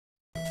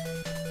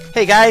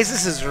Hey guys,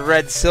 this is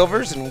Red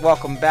Silvers, and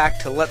welcome back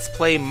to Let's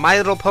Play My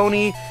Little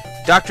Pony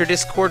Dr.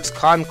 Discord's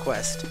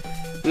Conquest.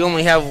 We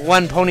only have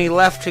one pony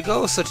left to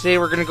go, so today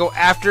we're going to go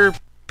after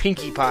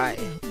Pinkie Pie,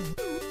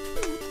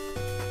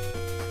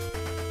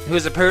 who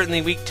is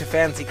apparently weak to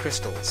fancy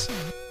crystals.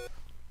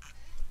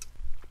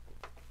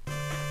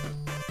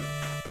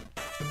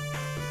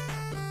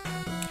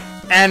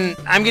 And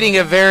I'm getting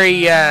a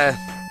very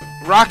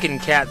Rockin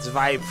Kats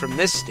vibe from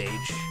this stage.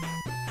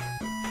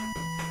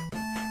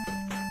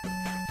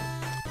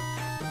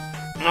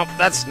 Nope,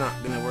 that's not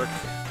gonna work.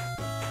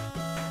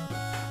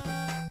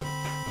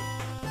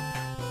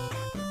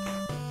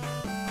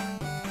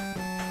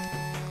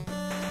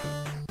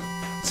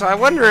 So I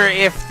wonder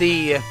if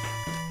the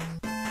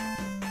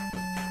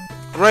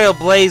Royal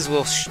Blaze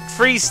will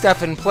freeze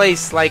stuff in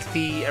place like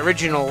the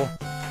original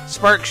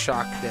Spark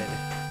Shock did.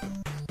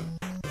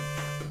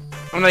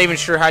 I'm not even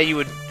sure how you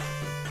would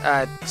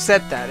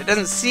set that. It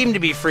doesn't seem to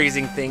be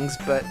freezing things,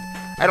 but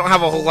I don't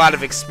have a whole lot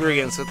of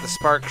experience with the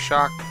Spark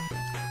Shock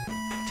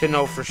to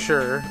know for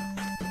sure.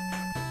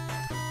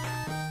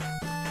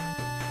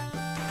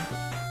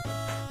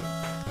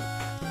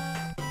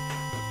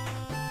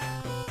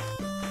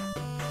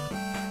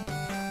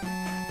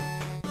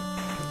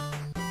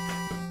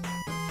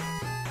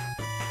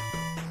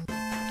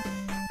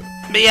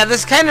 But yeah,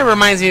 this kind of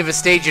reminds me of a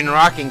stage in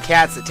Rockin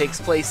Kats that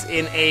takes place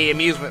in a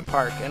amusement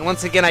park. And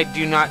once again, I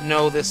do not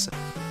know this.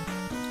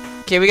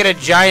 Okay, we got a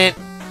giant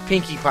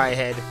Pinkie Pie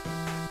head.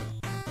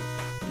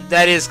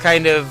 That is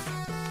kind of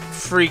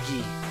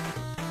freaky.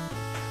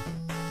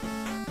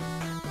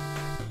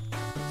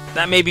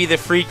 That may be the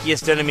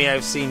freakiest enemy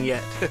I've seen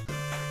yet.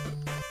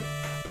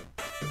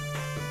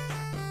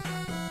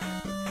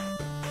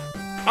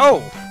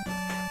 Oh!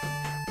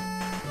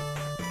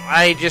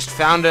 I just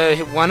found a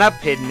 1-up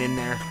hidden in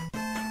there.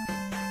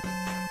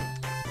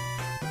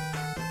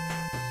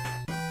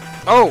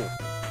 Oh!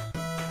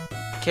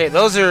 Okay,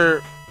 those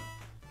are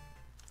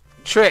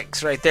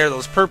tricks right there,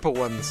 those purple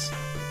ones.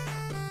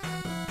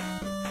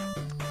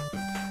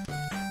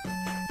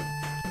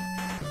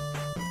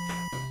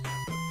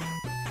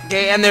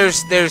 Okay, and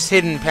there's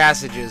hidden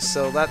passages,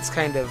 so that's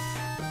kind of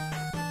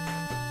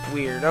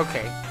weird.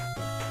 Okay.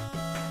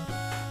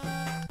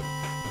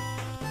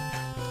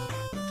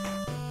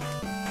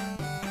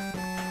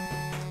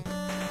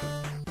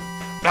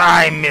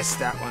 I missed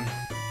that one.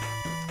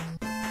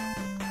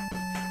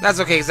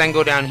 That's okay, because I can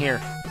go down here.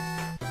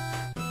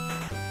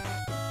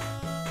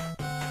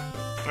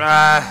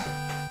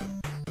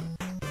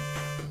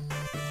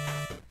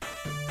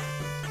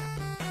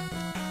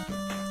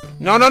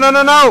 No, no, no,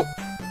 no, no!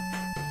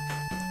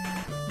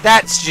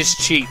 That's just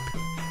cheap.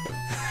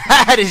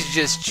 That is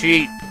just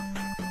cheap.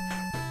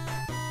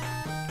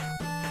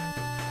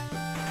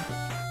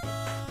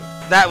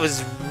 That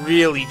was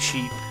really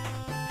cheap.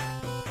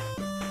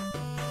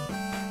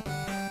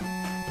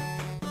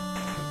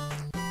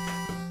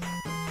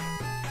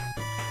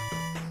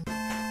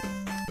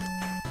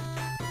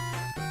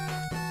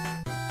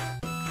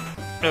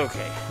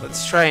 Okay,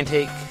 let's try and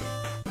take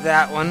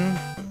that one.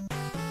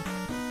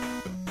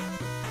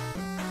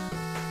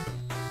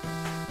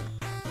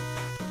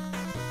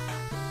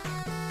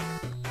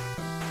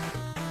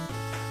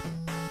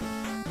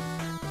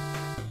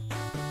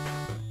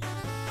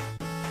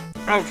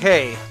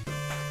 Okay.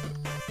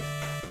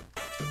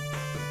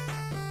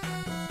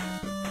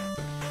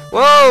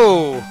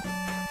 Whoa!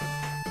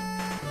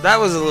 That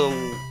was a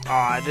little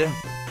odd.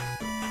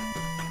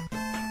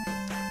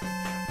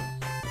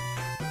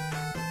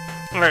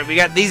 Alright, we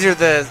got, these are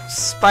the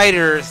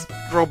spider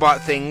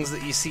robot things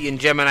that you see in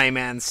Gemini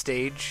Man's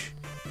stage.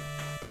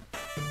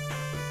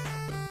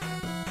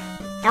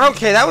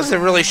 Okay, that was a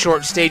really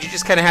short stage. It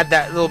just kind of had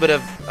that little bit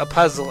of a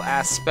puzzle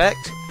aspect.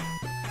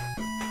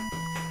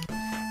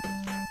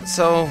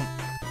 So,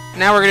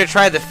 now we're going to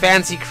try the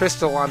fancy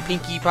crystal on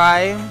Pinkie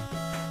Pie.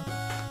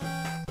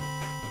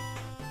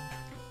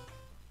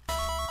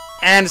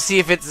 And see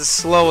if it's as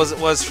slow as it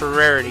was for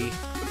rarity.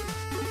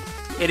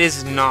 It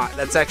is not.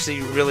 That's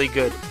actually really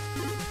good.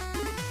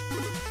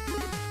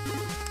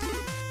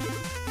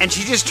 And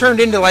she just turned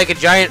into like a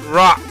giant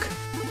rock.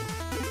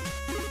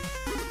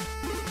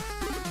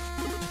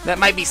 That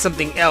might be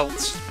something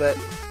else, but...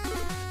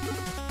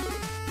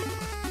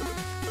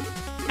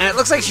 And it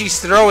looks like she's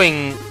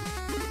throwing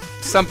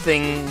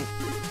something,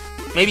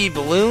 maybe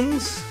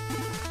balloons?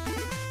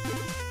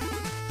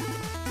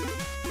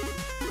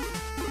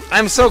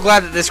 I'm so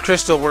glad that this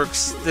crystal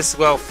works this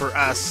well for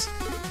us.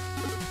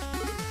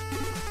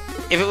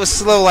 If it was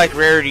slow like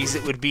rarities,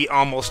 it would be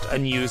almost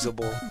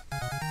unusable.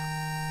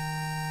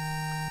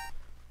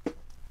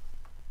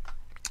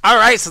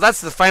 Alright, so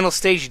that's the final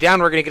stage down.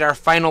 We're going to get our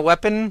final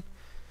weapon,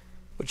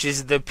 which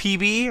is the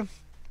PB.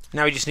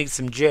 Now we just need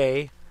some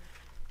J.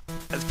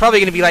 It's probably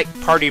going to be like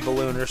Party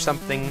Balloon or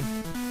something.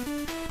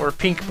 Or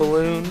Pink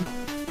Balloon.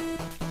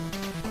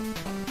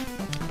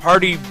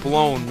 Party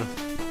Blown.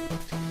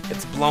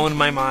 It's blown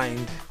my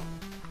mind.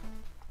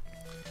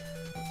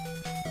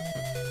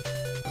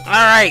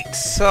 Alright,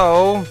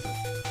 so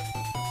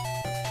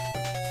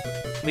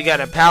we got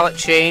a palette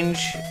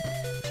change.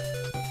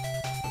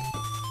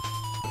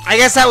 I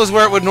guess that was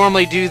where it would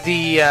normally do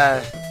the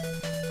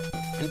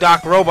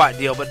Doc Robot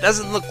deal, but it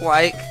doesn't look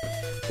like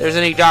there's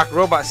any Doc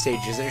Robot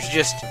stages. There's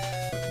just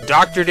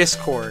Dr.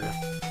 Discord.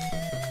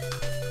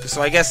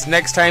 So I guess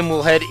next time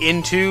we'll head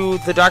into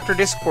the Dr.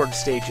 Discord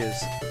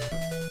stages.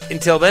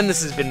 Until then,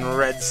 this has been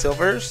Red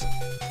Silvers.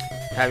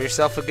 Have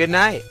yourself a good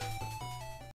night.